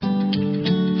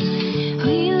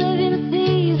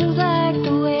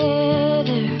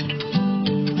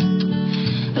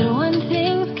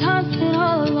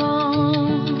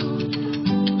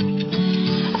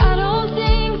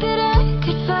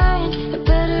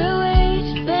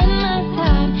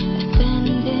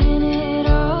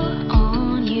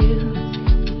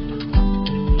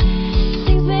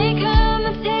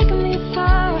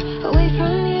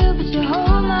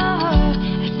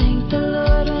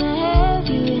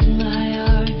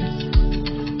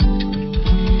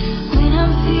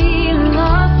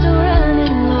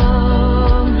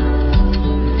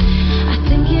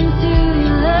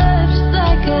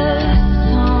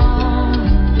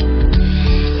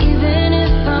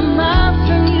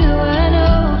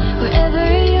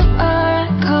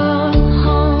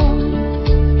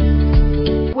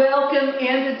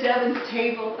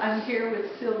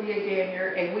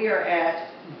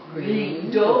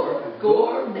Green Door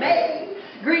Gourmet.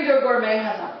 Green Door Gourmet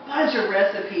has a bunch of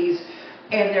recipes,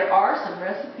 and there are some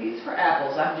recipes for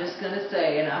apples, I'm just going to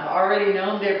say, and I've already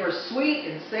known they're for sweet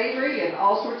and savory and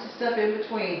all sorts of stuff in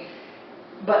between.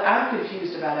 But I'm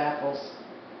confused about apples.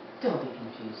 Don't be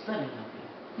confused. Let me help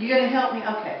you. You going to help me?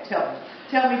 Okay, tell me.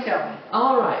 Tell me.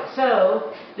 All right.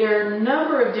 So there are a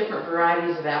number of different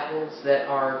varieties of apples that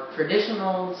are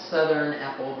traditional southern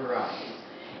apple varieties.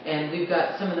 And we've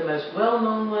got some of the most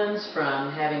well-known ones,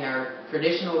 from having our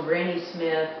traditional Granny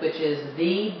Smith, which is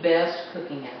the best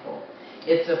cooking apple.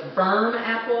 It's a firm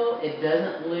apple. It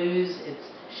doesn't lose its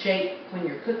shape when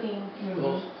you're cooking. It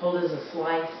will hold as a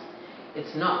slice.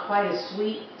 It's not quite as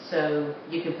sweet, so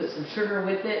you can put some sugar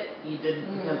with it. You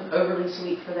didn't become overly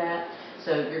sweet for that.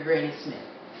 So your Granny Smith.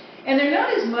 And they're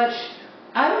not as much,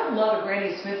 I don't love a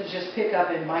Granny Smith to just pick up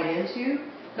and bite into,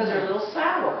 because they're a little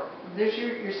sour. There's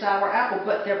your sour apple,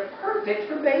 but they're perfect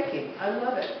for baking. I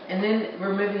love it. And then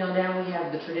we're moving on down. We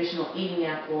have the traditional eating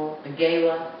apple, a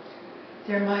gala.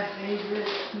 They're my favorite.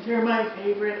 They're my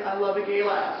favorite. I love a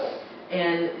gala apple.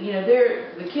 And you know,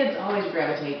 the kids always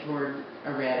gravitate toward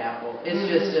a red apple.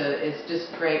 It's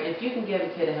just great. If you can give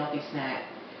a kid a healthy snack,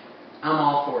 I'm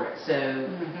all for it. So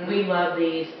we love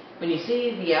these. When you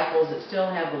see the apples that still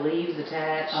have the leaves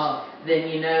attached, then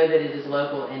you know that it is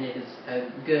local and it is a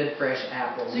good fresh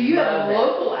apple. So you have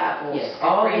local apples. Yes,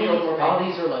 all these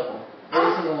are local.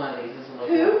 Every single one of these is a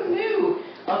local. Who knew?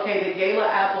 Okay, the gala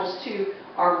apples too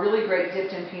are really great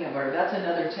dipped in peanut butter. That's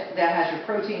another that has your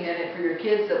protein in it for your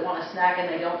kids that want a snack and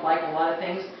they don't like a lot of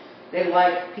things. They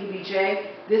like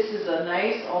PBJ. This is a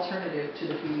nice alternative to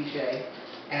the PBJ.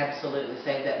 Absolutely,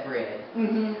 save that bread.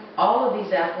 All of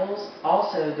these apples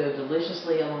also go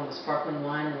deliciously along with sparkling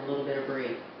wine and a little bit of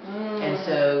brie. And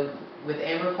so with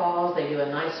Amber Falls, they do a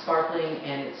nice sparkling,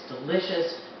 and it's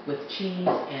delicious with cheese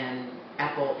and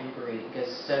apple and brie. It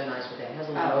goes so nice with that. It has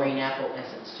a little green apple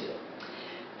essence to it.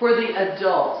 For the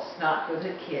adults, not for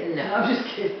the kids. No, I'm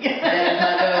just kidding. That does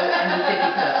not go in the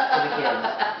sippy cup for the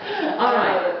kids. All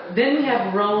right, then we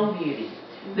have Rome Beauty.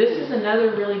 This is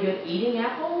another really good eating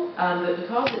apple, but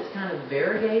because it's kind of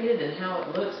variegated and how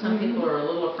it looks, some people are a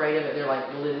little afraid of it. They're like,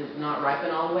 well, it's not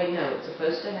ripened all the way. No, it's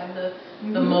supposed to have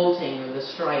the molting or the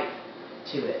stripe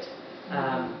to it.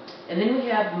 And then we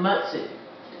have Mutsu.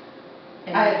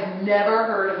 I've never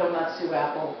heard of a Mutsu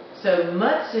apple. So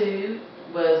Mutsu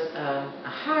was a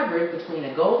hybrid between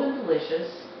a Golden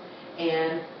Delicious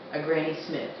and a Granny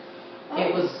Smith.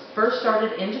 It was first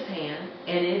started in Japan,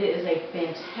 and it is a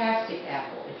fantastic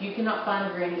apple. If you cannot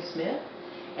find a Granny Smith,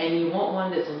 and you want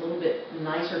one that's a little bit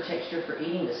nicer texture for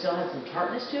eating, but still has some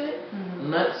tartness to it,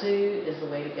 Mutsu is the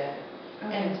way to go.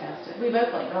 Fantastic. We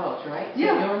both like dogs, right? So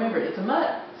yeah. You'll remember it. It's a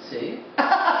Mutsu.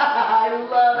 I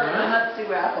love a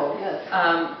Mutsu apple, yes.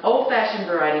 Old-fashioned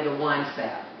variety, the wine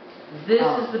sap. This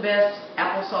is the best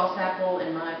applesauce apple,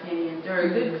 in my opinion. They're a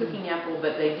good cooking apple,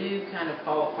 but they do kind of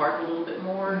fall apart a little bit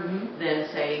more than,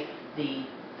 say, the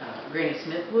Granny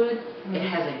Smith would. It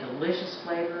has a delicious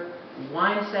flavor.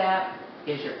 Wine sap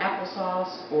is your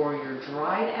applesauce or your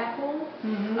dried apple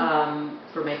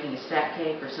for making a sap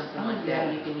cake or something like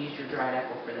that. You can use your dried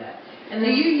apple for that. And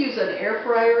then do you use an air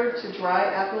fryer to dry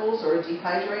apples or a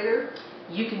dehydrator?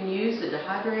 You can use a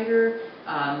dehydrator.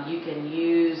 You can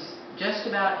use just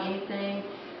about anything.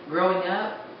 Growing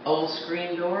up, old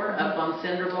screen door up on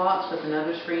cinder blocks with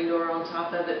another screen door on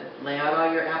top of it. Lay out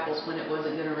all your apples when it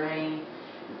wasn't going to rain.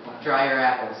 Dry your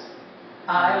apples.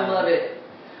 I love it.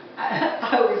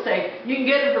 I always say, you can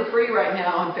get them for free right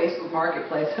now on Facebook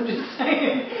Marketplace. I'm just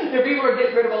saying. If people are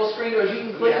getting rid of old screen doors, you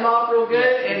can click them off real good.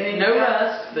 And then no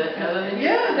rust, but other than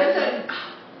that's it.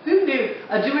 Who knew?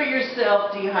 A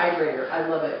do-it-yourself dehydrator. I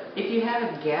love it. If you have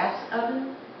a gas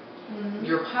oven,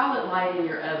 your pilot light in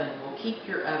your oven will keep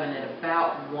your oven at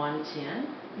about 110.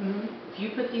 If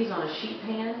you put these on a sheet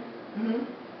pan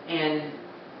and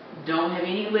don't have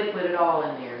any liquid at all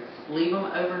in there, leave them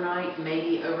overnight,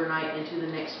 maybe overnight into the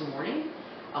next morning.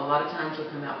 A lot of times you'll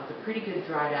come out with a pretty good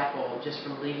dried apple just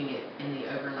from leaving it in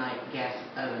the overnight gas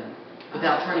oven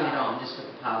without turning it on, just with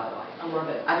the pilot light. I love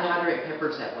it. I dehydrate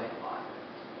peppers that way a lot.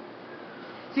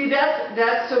 See,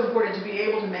 that's so important to be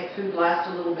able to make food last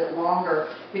a little bit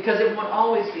longer, because it won't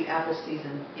always be apple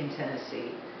season in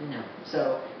Tennessee. No.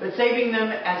 So, but saving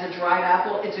them as a dried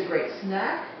apple, it's a great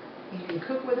snack. You can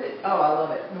cook with it. Oh, I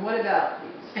love it. And what about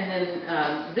these? And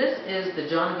then this is the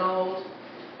John Gold,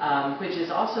 which is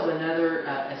also another,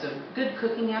 it's a good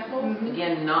cooking apple.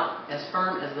 Again, not as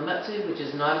firm as the Mutsu, which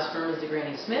is not as firm as the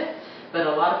Granny Smith, but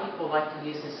a lot of people like to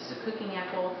use this as a cooking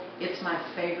apple. It's my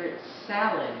favorite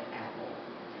salad apple.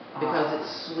 because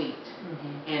it's sweet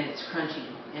and it's crunchy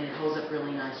and it holds up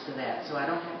really nice to that. So I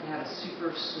don't have to have a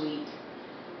super sweet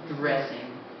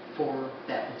dressing for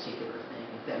that particular thing,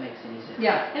 if that makes any sense.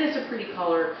 Yeah. And it's a pretty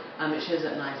color. It shows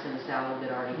up nice in a salad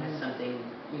that already has something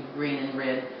green and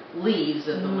red leaves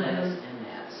of the lettuce in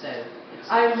that. So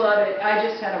I love it. I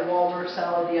just had a Walmer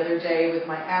salad the other day with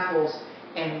my apples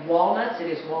and walnuts.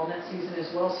 It is walnut season as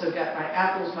well, so got my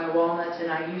apples, my walnuts, and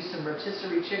I used some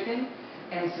rotisserie chicken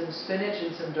and some spinach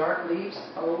and some dark leaves.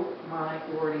 Oh my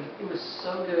lordy, it was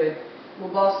so good. A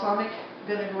little balsamic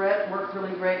vinaigrette worked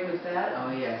really great with that.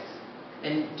 Oh yes.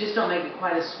 And just don't make it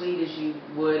quite as sweet as you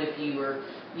would if you were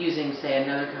using, say,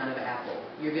 another kind of apple.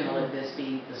 You're going to let this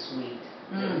be the sweet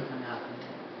that will come out from that.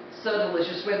 So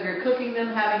delicious, whether you're cooking them,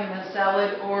 having them in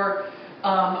salad, or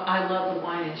I love the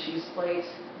wine and cheese plates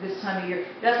this time of year.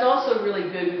 That's also really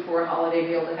good before a holiday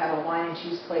meal to have a wine and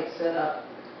cheese plate set up.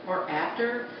 Or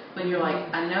after, when you're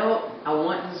like, I know I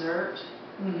want dessert,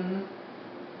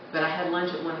 but I had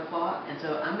lunch at 1 o'clock, and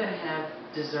so I'm going to have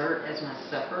dessert as my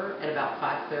supper at about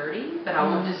 5:30, but I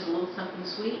want just a little something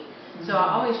sweet. So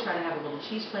I always try to have a little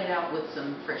cheese plate out with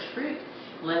some fresh fruit.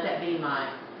 Let that be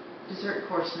my dessert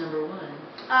course number 1.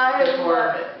 I before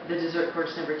love it. the dessert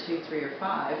course number 2, 3, or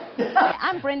 5.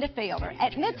 I'm Brenda Fielder.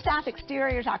 At Mid-South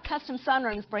Exteriors, our custom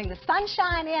sunrooms bring the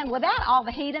sunshine in without all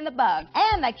the heat and the bugs.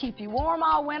 And they keep you warm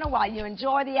all winter while you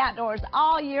enjoy the outdoors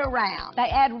all year round. They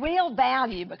add real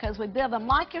value because we build them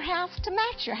like your house to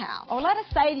match your house. Or let us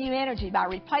save you energy by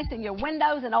replacing your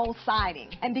windows and old siding.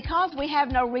 And because we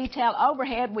have no retail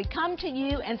overhead, we come to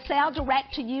you and sell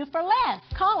direct to you for less.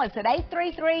 Call us at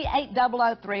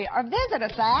 833-8003 or visit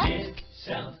us at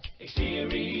Mid-South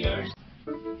Exteriors.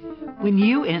 When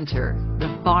you enter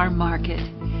the farm market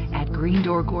at Green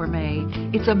Door Gourmet,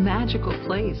 it's a magical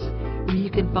place where you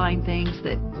can find things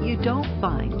that you don't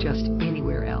find just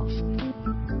anywhere else.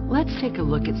 Let's take a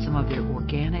look at some of their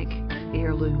organic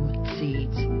heirloom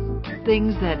seeds,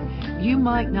 things that you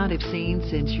might not have seen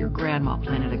since your grandma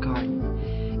planted a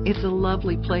garden. It's a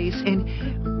lovely place,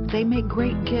 and they make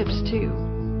great gifts too.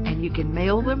 And you can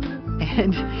mail them,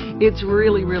 and it's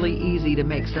really, really easy to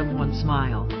make someone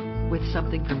smile with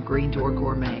something from Green Door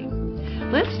Gourmet.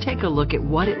 Let's take a look at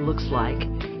what it looks like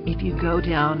if you go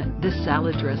down the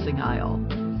salad dressing aisle.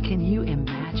 Can you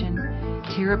imagine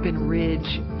Terrapin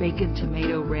Ridge bacon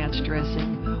tomato ranch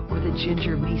dressing, or the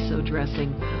ginger miso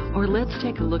dressing? Or let's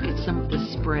take a look at some of the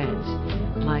spreads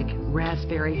like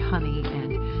raspberry honey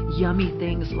and yummy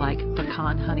things like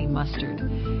pecan honey mustard.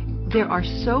 There are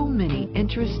so many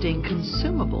interesting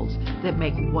consumables that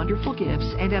make wonderful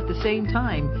gifts and at the same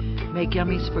time make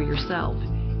yummies for yourself,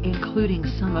 including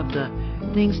some of the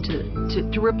things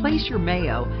to replace your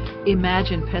mayo.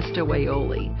 Imagine pesto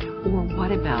aioli, or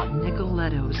what about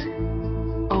Nicoletto's?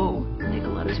 Oh,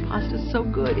 Nicoletto's pasta is so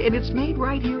good, and it's made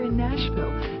right here in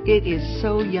Nashville. It is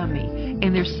so yummy,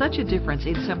 and there's such a difference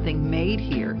in something made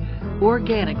here,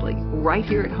 organically, right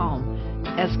here at home,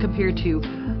 as compared to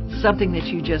something that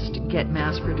you just get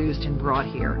mass-produced and brought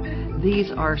here.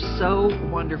 These are so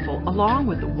wonderful, along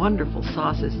with the wonderful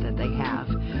sauces that they have.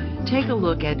 Take a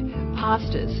look at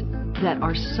pastas that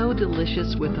are so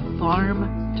delicious with a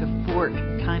farm-to-fork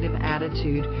kind of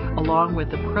attitude, along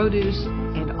with the produce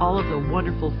and all of the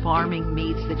wonderful farming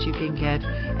meats that you can get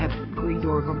at Green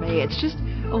Door Gourmet. It's just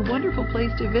a wonderful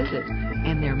place to visit.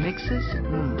 And their mixes,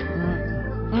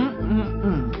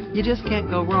 you just can't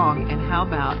go wrong. And how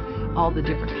about all the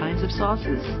different kinds of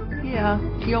sauces? Yeah,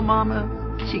 your mama,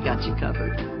 she got you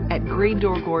covered. At Green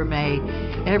Door Gourmet,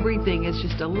 everything is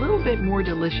just a little bit more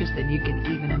delicious than you can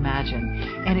even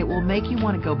imagine. And it will make you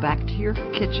want to go back to your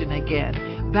kitchen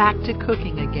again, back to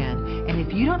cooking again. And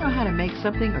if you don't know how to make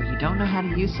something, or you don't know how to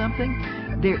use something,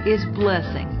 there is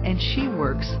Blessing, and she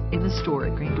works in the store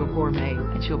at Green Door Gourmet,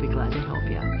 and she'll be glad to help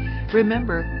you.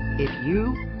 Remember, if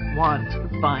you want to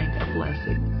find a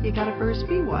blessing, you gotta first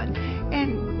be one.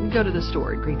 And go to the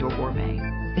store at Green Door Gourmet.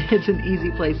 It's an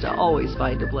easy place to always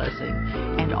find a blessing,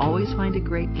 and always find a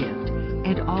great gift,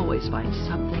 and always find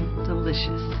something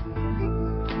delicious.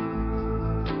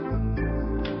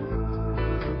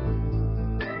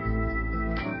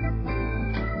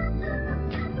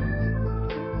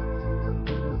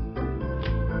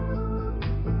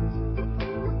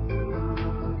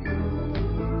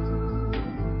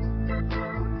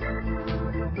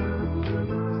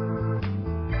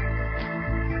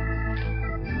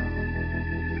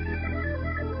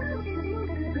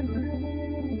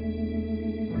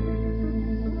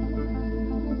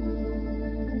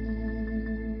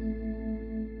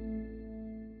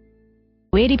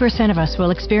 Eighty 80% of us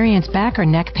will experience back or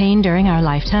neck pain during our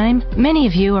lifetime. Many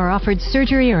of you are offered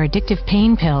surgery or addictive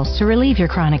pain pills to relieve your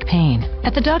chronic pain.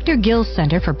 At the Dr. Gill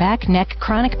Center for Back, Neck,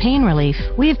 Chronic Pain Relief,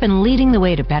 we have been leading the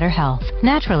way to better health,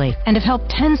 naturally, and have helped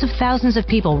tens of thousands of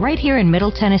people right here in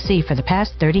Middle Tennessee for the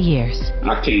past 30 years.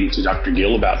 I came to Dr.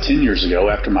 Gill about 10 years ago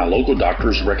after my local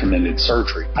doctors recommended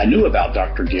surgery. I knew about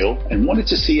Dr. Gill and wanted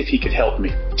to see if he could help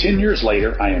me. 10 years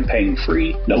later, I am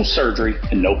pain-free, no surgery,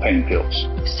 and no pain pills.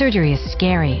 Surgery is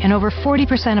scary, and over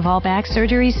 40% of all back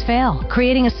surgeries fail,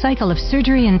 creating a cycle of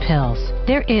surgery and pills.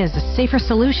 There is a safer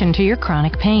solution to your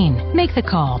chronic pain. Make the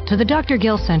call to the Dr.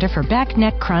 Gill Center for Back,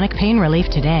 Neck, Chronic Pain Relief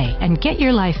today and get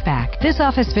your life back. This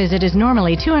office visit is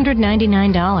normally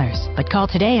 $299, but call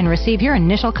today and receive your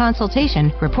initial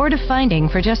consultation, report of finding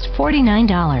for just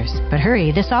 $49. But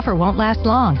hurry, this offer won't last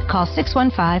long. Call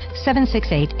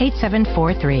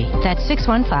 615-768-8743. That's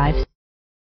 615.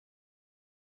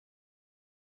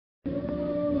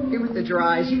 Here with the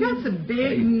dries, you got some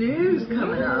big news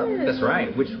coming up. That's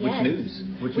right. Which Yes. news?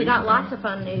 Which We news? got lots of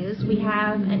fun news. We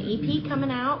have an EP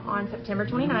coming out on September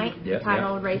 29th Yep,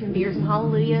 titled Raising Beers and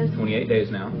Hallelujahs. 28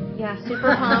 days now. Yeah,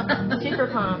 super pumped, super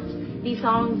pumped. These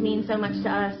songs mean so much to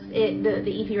us.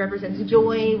 The EP represents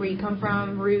joy, where you come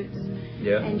from, roots,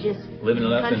 Yeah. and just Living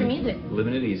it up country and music.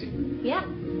 living it easy. Yeah,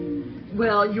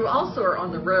 Well, you also are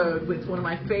on the road with one of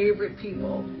my favorite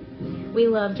people. we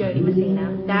love Jody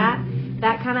Messina.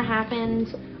 That kind of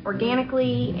happened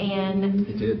organically, and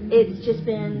It did. it's just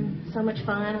been so much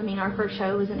fun. I mean, our first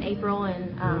show was in April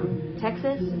in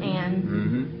Texas, and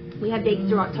Mm-hmm. we had dates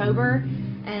through October,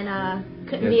 and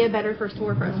couldn't be a better first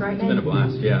tour for us, right, It's been a Nate?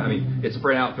 blast. Yeah, I mean, it's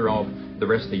spread out through all the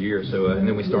rest of the year. So, and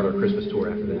then we start our Christmas tour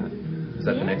after that. Is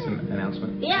that the next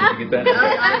announcement? Yeah. Did you get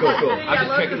that? Cool, cool. I I'm just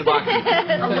love checking this. the boxes. I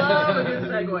love a good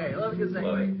segue. I love a good Love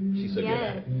segue. it. She's so good at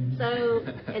Yes. it. So,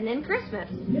 and then Christmas.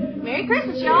 Merry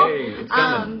Christmas, y'all. Yay, it's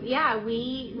coming. Yeah,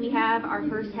 we have our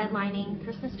first headlining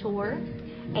Christmas tour,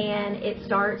 and it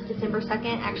starts December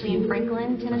 2nd, actually in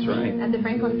Franklin, Tennessee, right. at the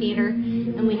Franklin Theater,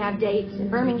 and we have dates in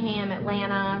Birmingham,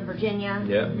 Atlanta, Virginia.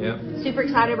 Yep, yep. Super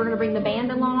excited. We're going to bring the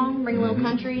band along, bring a little Mhm.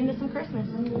 country into some Christmas.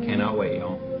 Cannot wait,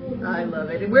 y'all. I love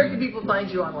it. And where can people find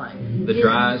you online?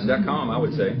 TheDries.com, I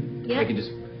would say. Yep. They can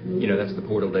just, that's the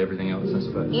portal to everything else, I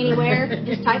suppose. Anywhere,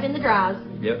 just type in the drives.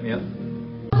 Yep, yep.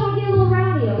 I'm gonna get a little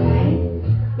rowdy, okay?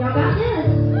 Y'all got this?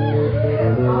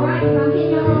 All right, I'm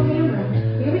getting y'all on camera.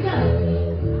 Here we go.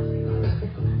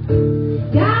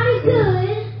 God is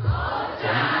good. All the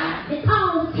time. And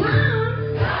all the time.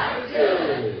 God is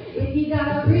good. If you got a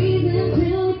reason to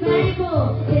be thankful,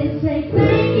 then say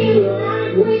thank you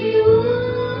like we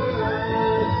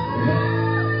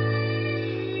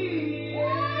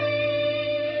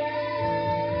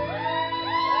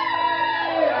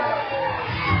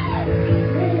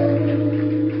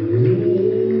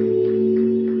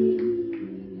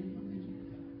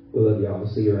We love y'all. We'll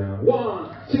see you around.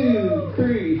 1, 2,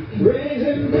 3.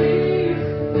 Raising bees.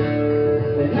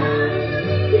 And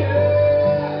hallelujahs.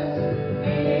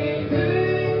 Ain't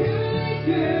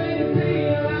good to be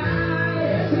alive.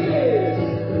 Yes, it is.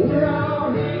 We're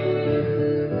all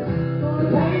here.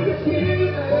 Gonna thank the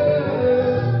Savior.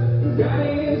 God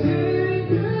is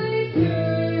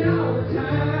good all the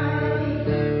time.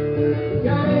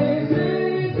 God is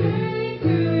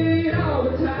good all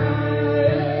the time.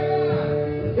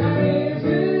 God is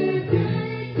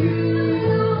good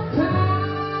all the time.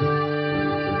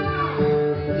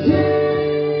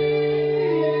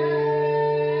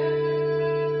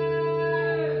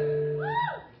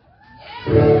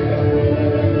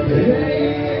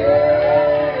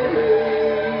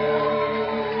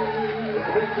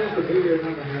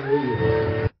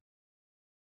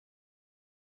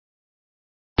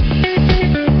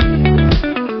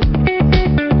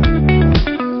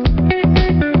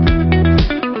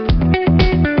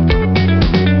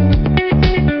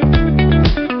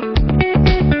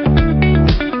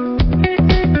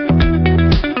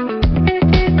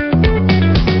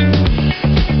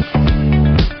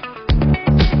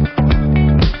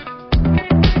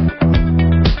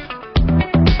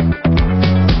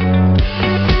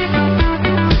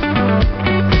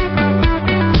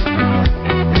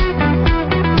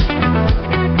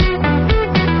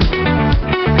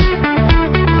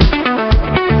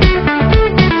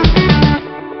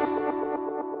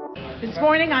 This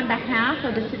morning, on behalf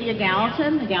of the City of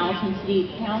Gallatin, the Gallatin City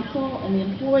Council, and the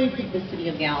employees of the City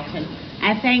of Gallatin,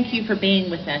 I thank you for being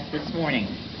with us this morning.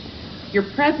 Your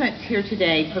presence here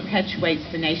today perpetuates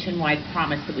the nationwide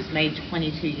promise that was made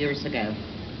 22 years ago,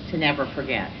 to never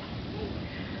forget.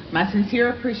 My sincere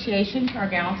appreciation to our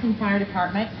Gallatin Fire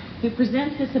Department, who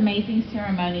presents this amazing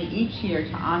ceremony each year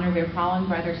to honor their fallen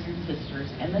brothers and sisters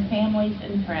and the families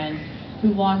and friends who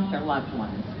lost their loved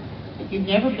ones. If you've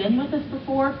never been with us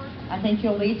before, I think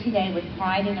you'll leave today with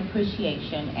pride and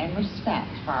appreciation and respect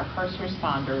for our first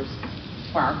responders,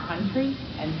 for our country,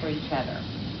 and for each other.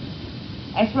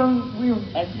 As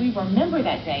we remember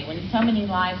that day when so many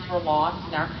lives were lost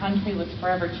and our country was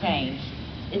forever changed,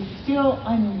 it's still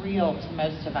unreal to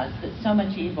most of us that so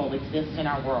much evil exists in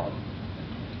our world.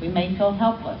 We may feel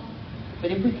helpless,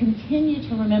 but if we continue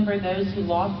to remember those who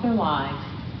lost their lives,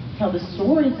 tell the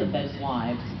stories of those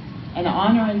lives, and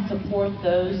honor and support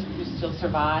those who still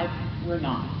survive, we're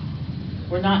not.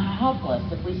 We're not helpless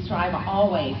if we strive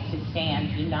always to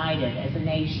stand united as a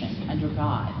nation under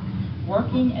God,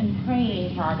 working and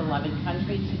praying for our beloved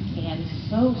country to stand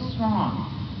so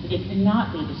strong that it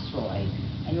cannot be destroyed,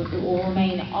 and it will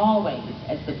remain always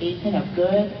as the beacon of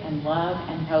good and love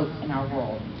and hope in our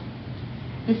world.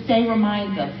 This day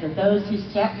reminds us that those who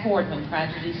step forward when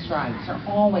tragedy strikes are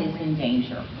always in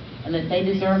danger, and that they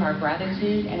deserve our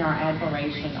gratitude and our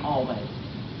admiration always.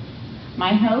 My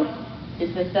hope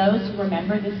is that those who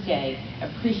remember this day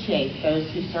appreciate those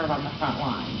who serve on the front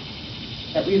lines,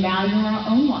 that we value our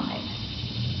own lives,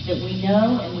 that we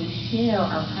know and we share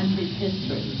our country's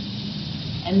history,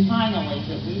 and finally,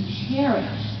 that we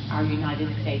cherish our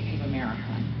United States of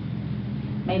America.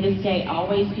 May this day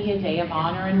always be a day of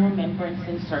honor and remembrance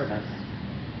and service.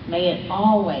 May it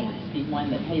always be one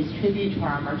that pays tribute to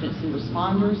our emergency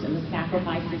responders and the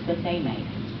sacrifices that they make.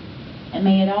 And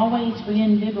may it always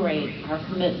reinvigorate our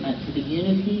commitment to the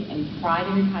unity and pride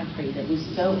in country that was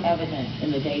so evident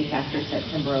in the days after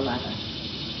September 11th.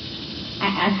 I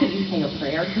ask that you say a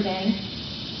prayer today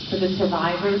for the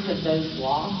survivors of those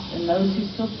lost and those who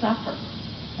still suffer,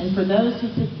 and for those who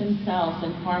put themselves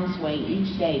in harm's way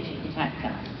each day to protect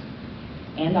us,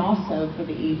 and also for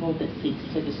the evil that seeks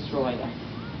to destroy us.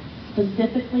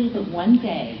 Specifically, that one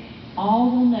day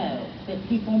all will know that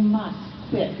people must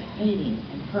quit hating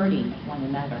and hurting one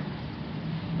another.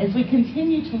 As we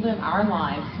continue to live our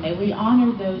lives, may we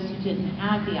honor those who didn't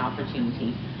have the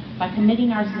opportunity by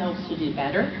committing ourselves to do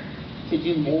better, to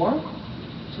do more,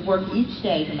 to work each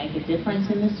day to make a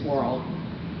difference in this world,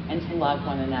 and to love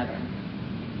one another.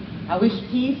 I wish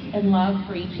peace and love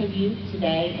for each of you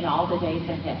today and all the days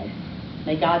ahead.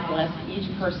 May God bless each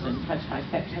person touched by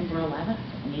September 11th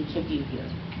and each of you here.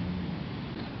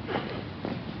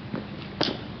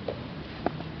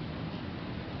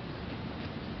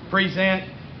 Present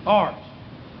arms.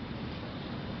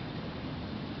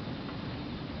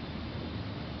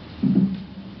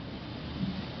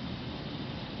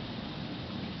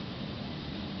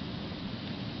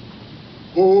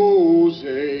 Jose,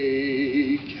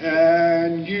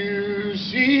 can you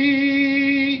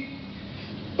see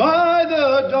by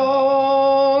the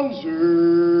dawn's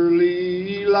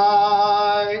early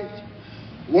light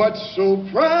what so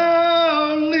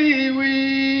proudly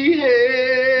we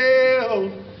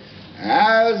hailed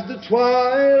as the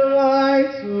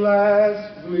twilight's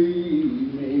last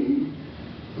gleaming,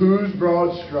 whose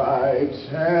broad stripes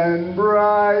and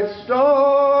bright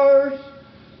stars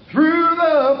through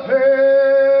the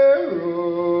perilous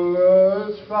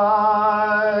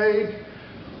fight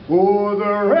o'er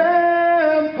the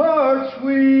ramparts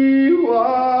we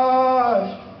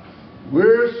watched,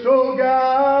 were so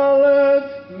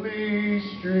gallantly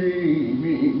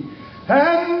streaming,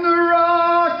 and the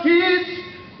rockets'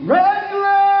 red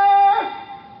glare,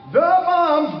 the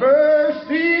bombs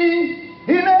bursting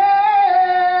in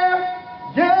air,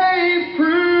 gave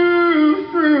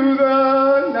proof through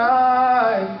the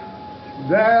night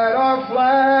that our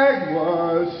flag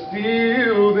was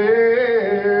still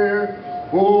there.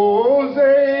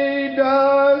 Jose,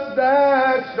 does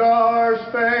that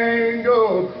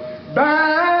star-spangled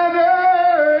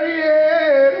banner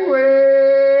yet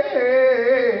wave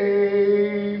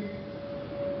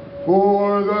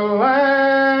for the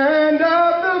land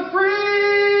of the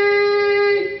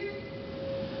free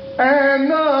and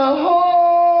the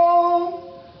home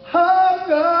of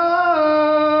the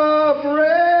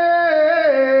brave?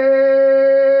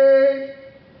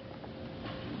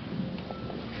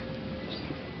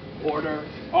 Order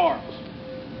arms.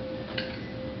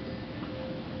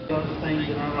 Other things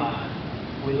in our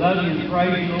lives. We love you and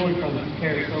praise you, Lord, because you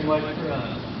care so much for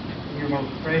us. In your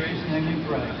most precious name we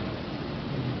pray.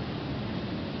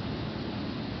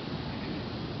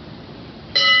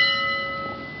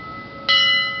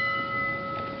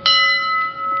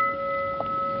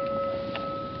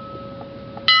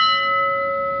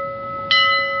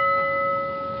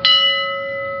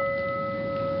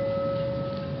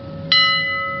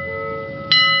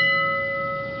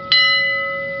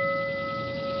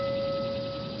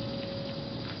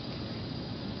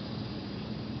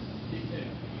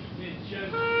 Good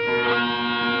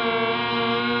joke.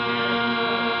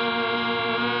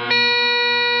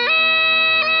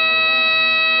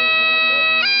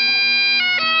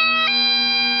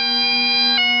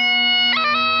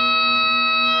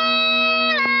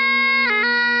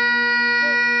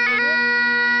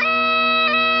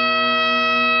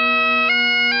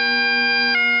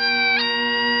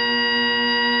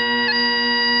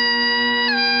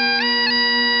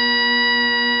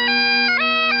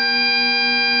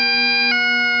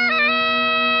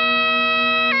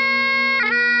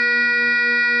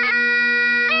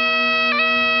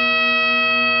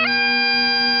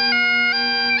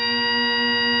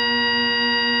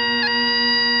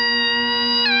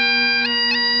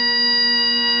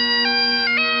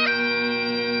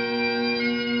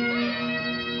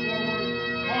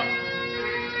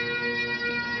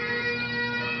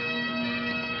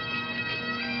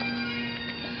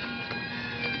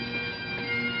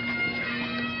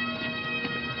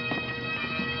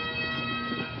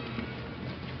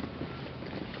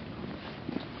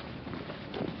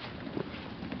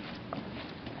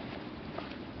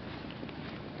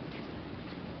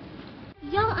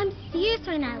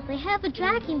 Renato. They have a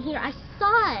dragon here. I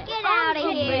saw it. Get out of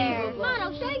here. Come on,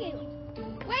 I'll show you.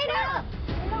 Wait up.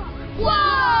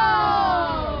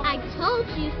 Whoa! I told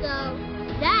you so.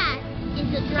 That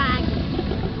is a dragon.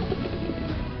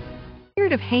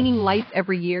 Tired of hanging lights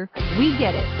every year? We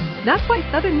get it. That's why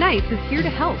Southern Nights is here to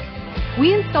help.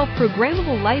 We install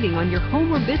programmable lighting on your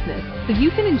home or business so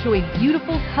you can enjoy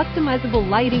beautiful, customizable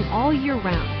lighting all year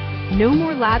round. No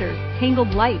more ladders,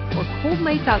 tangled lights, or cold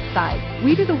nights outside.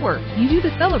 We do the work, you do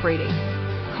the celebrating.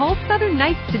 Call Southern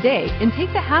Nights today and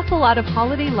take the hassle out of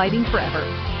holiday lighting forever.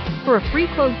 For a free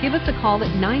quote, give us a call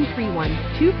at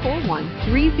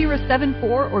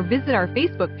 931-241-3074 or visit our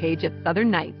Facebook page at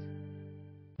Southern Nights.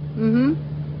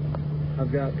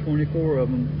 I've got 24 of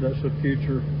them. That's a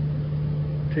future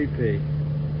teepee.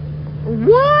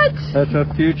 What? That's a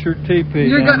future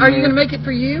teepee. Are you going to make it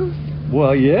for you?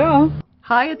 Well, yeah.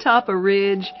 High atop a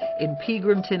ridge in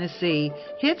Pegram, Tennessee,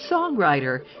 hit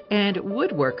songwriter and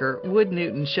woodworker Wood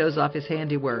Newton shows off his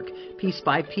handiwork. Piece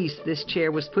by piece, this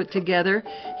chair was put together.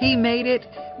 He made it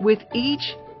with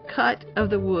each cut of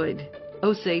the wood.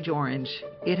 Osage orange.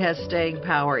 It has staying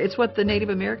power. It's what the Native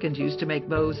Americans used to make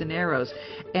bows and arrows.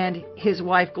 And his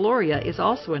wife Gloria is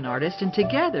also an artist, and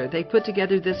together they put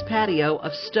together this patio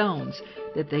of stones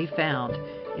that they found.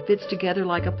 It fits together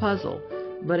like a puzzle,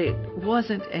 but it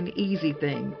wasn't an easy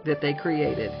thing that they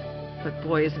created. But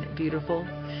boy, isn't it beautiful?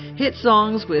 Hit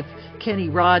songs with Kenny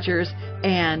Rogers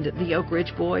and the Oak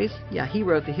Ridge Boys. Yeah, he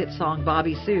wrote the hit song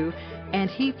Bobby Sue. And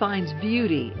he finds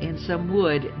beauty in some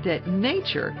wood that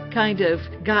nature kind of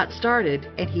got started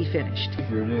and he finished.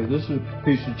 This is a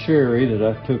piece of cherry that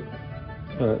I took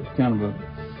kind of a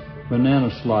banana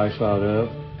slice out of,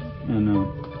 and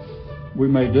we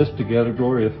made this together.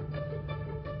 Gloria,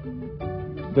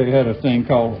 they had a thing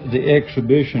called the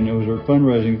exhibition. It was a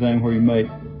fundraising thing where you make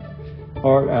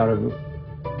art out of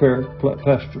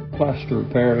plaster of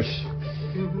Paris.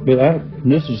 But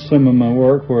this is some of my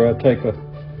work where I take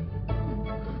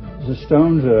the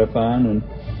stones that I find and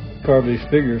carve these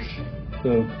figures.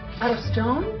 So Out of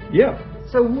stone? yeah.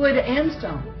 So wood and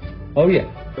stone. Oh yeah.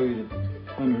 Show you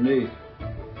underneath.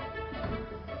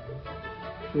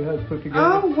 See how it's put together?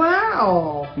 Oh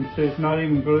wow! And see, it's not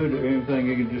even glued or anything.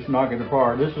 You can just knock it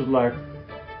apart. This is like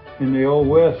in the old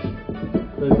West.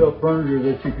 They built furniture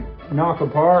that you could knock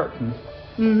apart and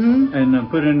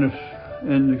put in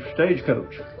the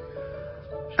stagecoach.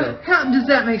 So, how does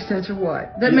that make sense or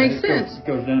what? That makes sense. It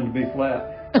goes down to B flat.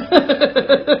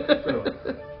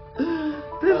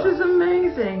 This is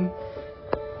amazing.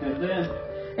 And then.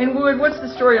 And wood, what's the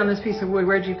story on this piece of wood?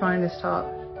 Where'd you find this top?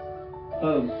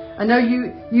 I know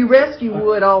you rescue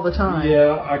wood all the time.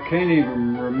 Yeah, I can't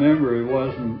even remember. It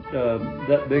wasn't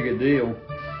that big a deal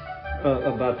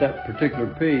about that particular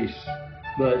piece.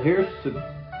 But here's the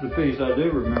piece I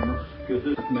do remember, because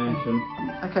this mansion.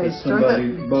 Okay, start that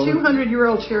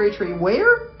 200-year-old cherry tree.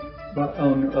 Where?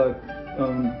 On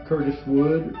Curtis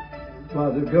Wood, by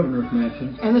the governor's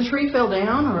mansion. And the tree fell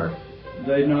down, or?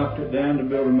 They knocked it down to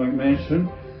build a McMansion.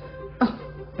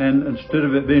 And instead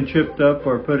of it being chipped up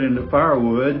or put into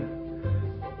firewood,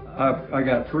 I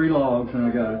got 3 logs and I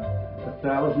got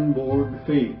 1,000 board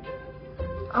feet.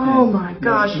 Oh my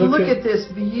gosh, look at this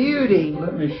beauty.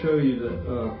 Let me show you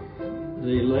the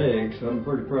legs. I'm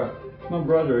pretty proud. My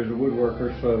brother is a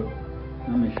woodworker, so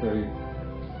let me show you.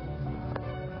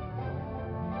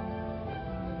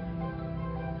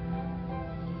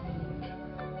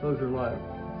 Those are like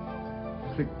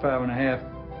 5.5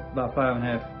 by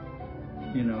 5.5,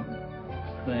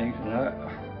 things. And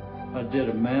I did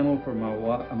a mantle for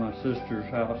my sister's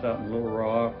house out in Little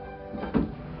Rock.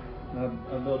 I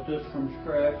built this from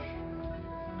scratch,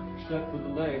 except for the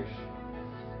legs.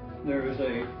 There is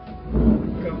a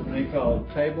company called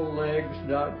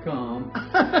TableLegs.com,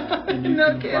 and you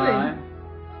can buy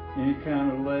any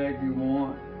kind of leg you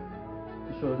want.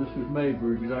 So this was made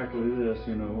for exactly this,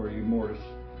 where you mortise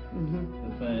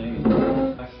the thing.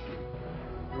 Nice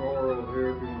drawer over here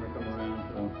if you want to come around.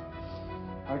 So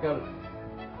I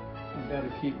gotta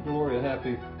keep Gloria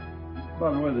happy.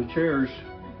 By the way, the chairs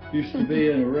used to be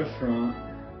in a restaurant.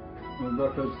 We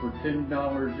bought those for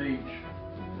 $10 each,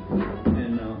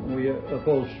 and we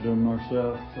upholstered them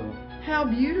ourselves. So. How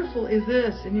beautiful is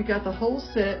this? And you got the whole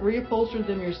set, reupholstered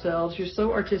them yourselves. You're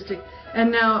so artistic. And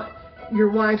now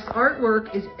your wife's artwork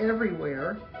is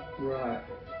everywhere. Right.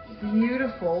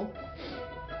 Beautiful.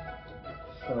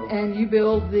 So. And you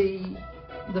build the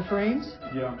frames?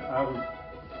 Yeah, I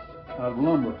have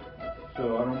lumber,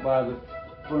 so I don't buy the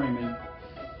framing.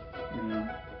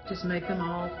 Just make them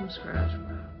all from scratch.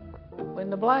 When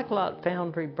the Blacklot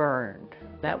Foundry burned,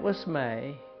 that was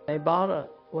May, they bought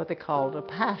what they called a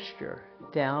pasture.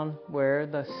 down where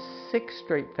the 6th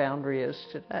Street Foundry is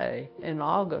today. In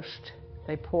August,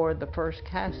 they poured the first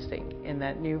casting in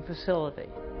that new facility.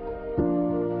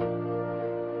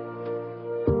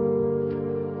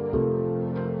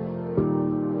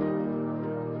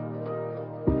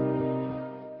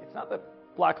 It's not that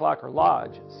Black Lock or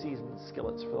Lodge seasoned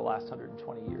skillets for the last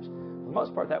 120 years. For the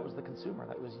most part, that was the consumer,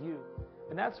 that was you.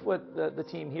 And that's what the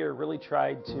team here really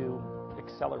tried to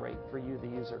accelerate for you, the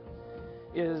user,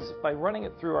 is by running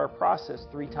it through our process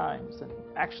 3 times. And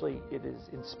actually, it is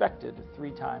inspected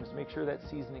 3 times to make sure that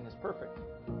seasoning is perfect.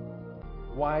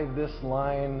 Why this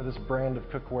line, this brand of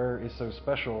cookware is so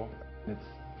special, it's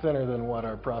thinner than what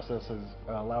our process has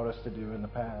allowed us to do in the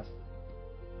past.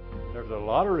 There's a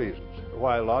lot of reasons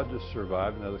why lodges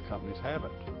survive and other companies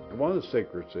haven't. And one of the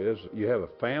secrets is you have a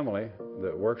family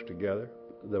that works together.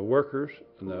 The workers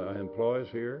and the employees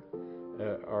here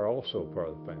are also part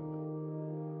of the family.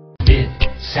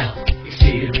 Mid-South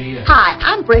Exterior. Hi,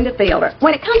 I'm Brenda Fielder.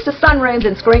 When it comes to sunrooms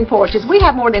and screen porches, we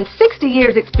have more than 60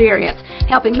 years experience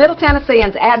helping Middle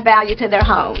Tennesseans add value to their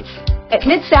homes. At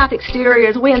Mid-South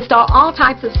Exteriors, we install all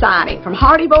types of siding, from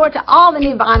hardy board to all the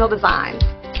new vinyl designs.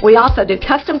 We also do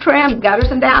custom trim, gutters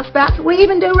and downspouts. We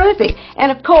even do roofing.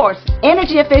 And of course,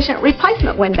 energy-efficient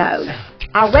replacement windows.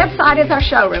 Our website is our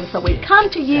showroom, so we come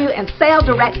to you and sell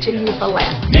direct to you for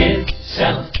less.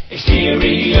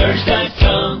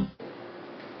 MidSouthExteriors.com.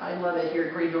 I love it here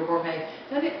at Green Door Gourmet.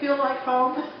 Doesn't it feel like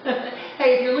home?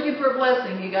 Hey, if you're looking for a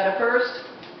blessing, you got to first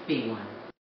Be one.